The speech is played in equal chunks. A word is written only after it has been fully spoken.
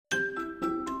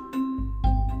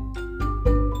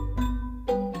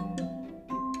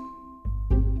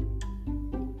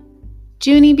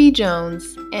Junie B.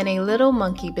 Jones and a Little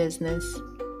Monkey Business,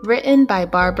 written by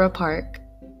Barbara Park.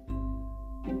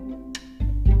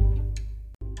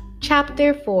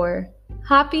 Chapter 4,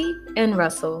 Hoppy and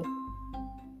Russell.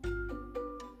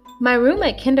 My room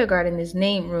at kindergarten is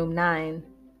named Room 9.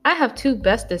 I have two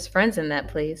bestest friends in that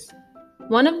place.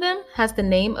 One of them has the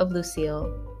name of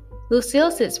Lucille. Lucille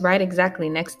sits right exactly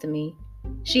next to me.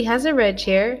 She has a red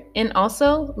chair and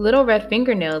also little red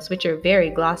fingernails which are very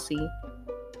glossy.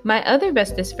 My other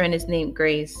bestest friend is named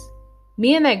Grace.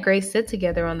 Me and that Grace sit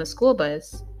together on the school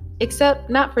bus. Except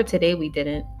not for today we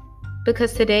didn't.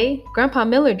 Because today, Grandpa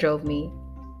Miller drove me.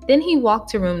 Then he walked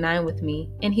to room 9 with me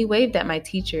and he waved at my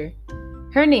teacher.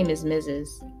 Her name is Mrs.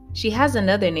 She has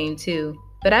another name too,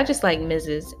 but I just like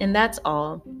Mrs. and that's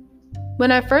all.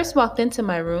 When I first walked into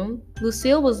my room,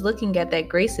 Lucille was looking at that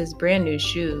Grace's brand new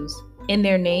shoes, and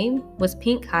their name was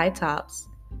Pink High Tops.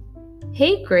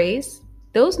 "Hey Grace,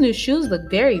 those new shoes look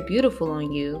very beautiful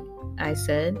on you," I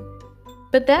said.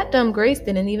 But that dumb Grace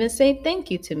didn't even say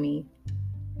thank you to me.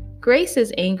 "Grace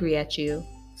is angry at you,"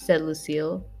 said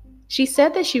Lucille. "She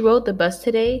said that she rode the bus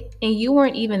today and you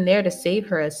weren't even there to save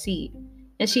her a seat,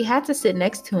 and she had to sit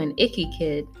next to an icky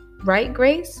kid. Right,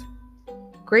 Grace?"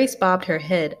 Grace bobbed her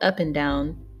head up and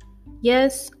down.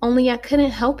 "Yes, only I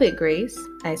couldn't help it, Grace,"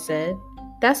 I said.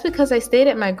 "That's because I stayed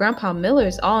at my Grandpa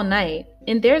Miller's all night,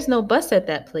 and there's no bus at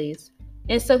that place,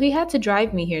 and so he had to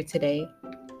drive me here today."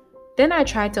 Then I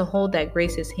tried to hold that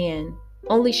Grace's hand,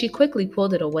 only she quickly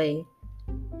pulled it away.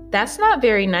 "That's not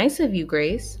very nice of you,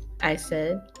 Grace," I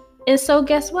said. "And so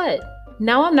guess what?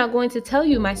 Now I'm not going to tell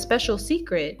you my special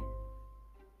secret."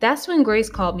 That's when Grace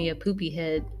called me a poopy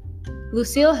head.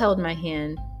 Lucille held my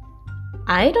hand.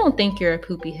 "I don't think you're a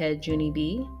poopy head, Junie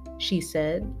B," she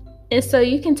said. "And so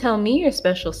you can tell me your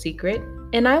special secret,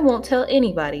 and I won't tell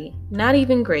anybody, not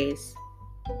even Grace."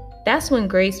 That's when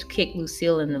Grace kicked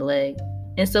Lucille in the leg,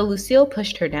 and so Lucille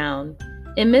pushed her down,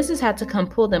 and Mrs. had to come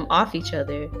pull them off each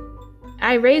other.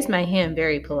 I raised my hand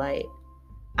very polite.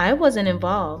 "I wasn't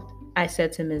involved," I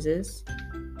said to Mrs.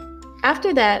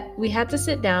 After that, we had to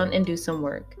sit down and do some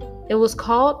work. It was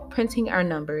called printing our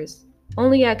numbers,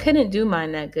 only I couldn't do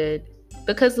mine that good,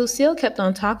 because Lucille kept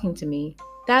on talking to me.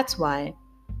 That's why.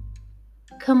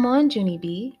 "Come on, Junie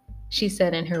B," she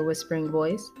said in her whispering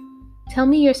voice. "Tell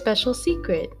me your special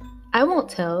secret. I won't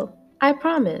tell, I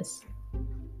promise."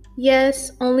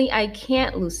 "Yes, only I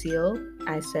can't, Lucille,"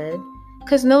 I said,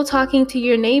 "'cause no talking to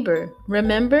your neighbor,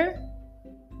 remember?"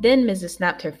 Then Mrs.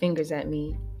 snapped her fingers at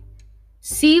me.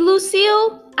 "See,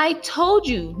 Lucille? I told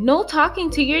you, no talking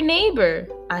to your neighbor,"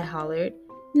 I hollered.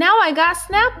 "Now I got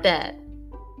snapped at."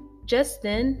 Just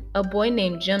then, a boy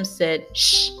named Jim said,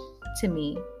 "Shh," to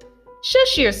me.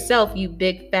 "Shush yourself, you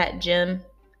big fat Jim,"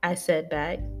 I said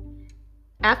back.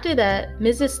 After that,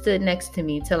 Mrs. stood next to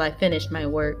me till I finished my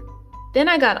work. Then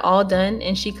I got all done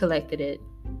and she collected it.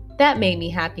 That made me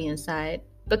happy inside,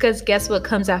 because guess what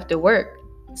comes after work?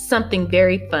 Something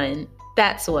very fun.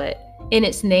 That's what. And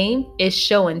its name is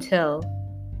show and tell.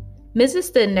 Mrs.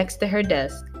 stood next to her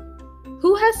desk.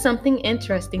 "Who has something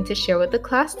interesting to share with the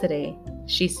class today?"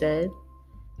 she said.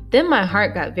 Then my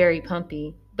heart got very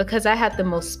pumpy, because I had the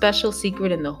most special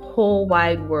secret in the whole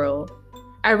wide world.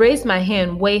 I raised my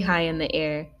hand way high in the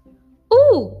air.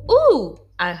 "Ooh, ooh,"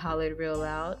 I hollered real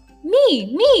loud.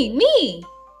 Me.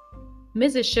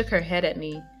 Mrs. shook her head at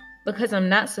me, because I'm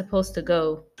not supposed to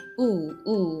go, "Ooh,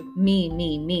 ooh,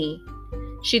 me.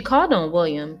 She called on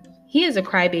William. He is a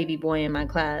crybaby boy in my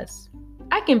class.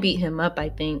 I can beat him up, I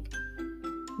think.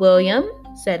 "William,"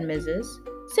 said Mrs.,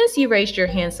 "since you raised your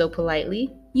hand so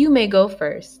politely, you may go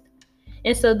first."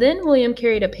 And so then William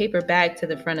carried a paper bag to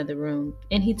the front of the room,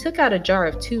 and he took out a jar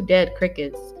of 2 dead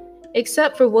crickets.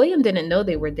 Except for William didn't know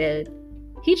they were dead.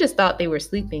 He just thought they were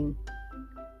sleeping.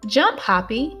 "Jump,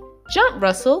 Hoppy! Jump,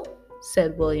 Russell!"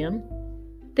 said William.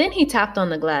 Then he tapped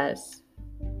on the glass.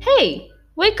 "Hey,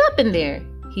 wake up in there,"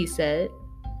 he said.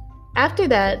 After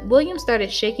that, William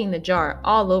started shaking the jar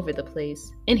all over the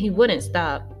place, and he wouldn't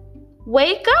stop.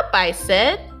 "Wake up, I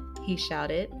said," he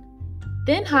shouted.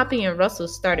 Then Hoppy and Russell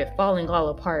started falling all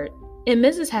apart, and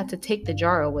Mrs. had to take the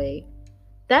jar away.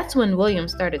 That's when William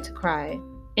started to cry,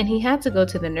 and he had to go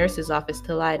to the nurse's office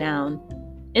to lie down.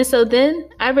 And so then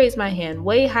I raised my hand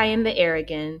way high in the air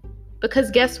again, because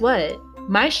guess what?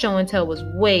 My show and tell was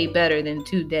way better than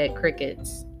 2 dead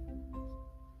crickets.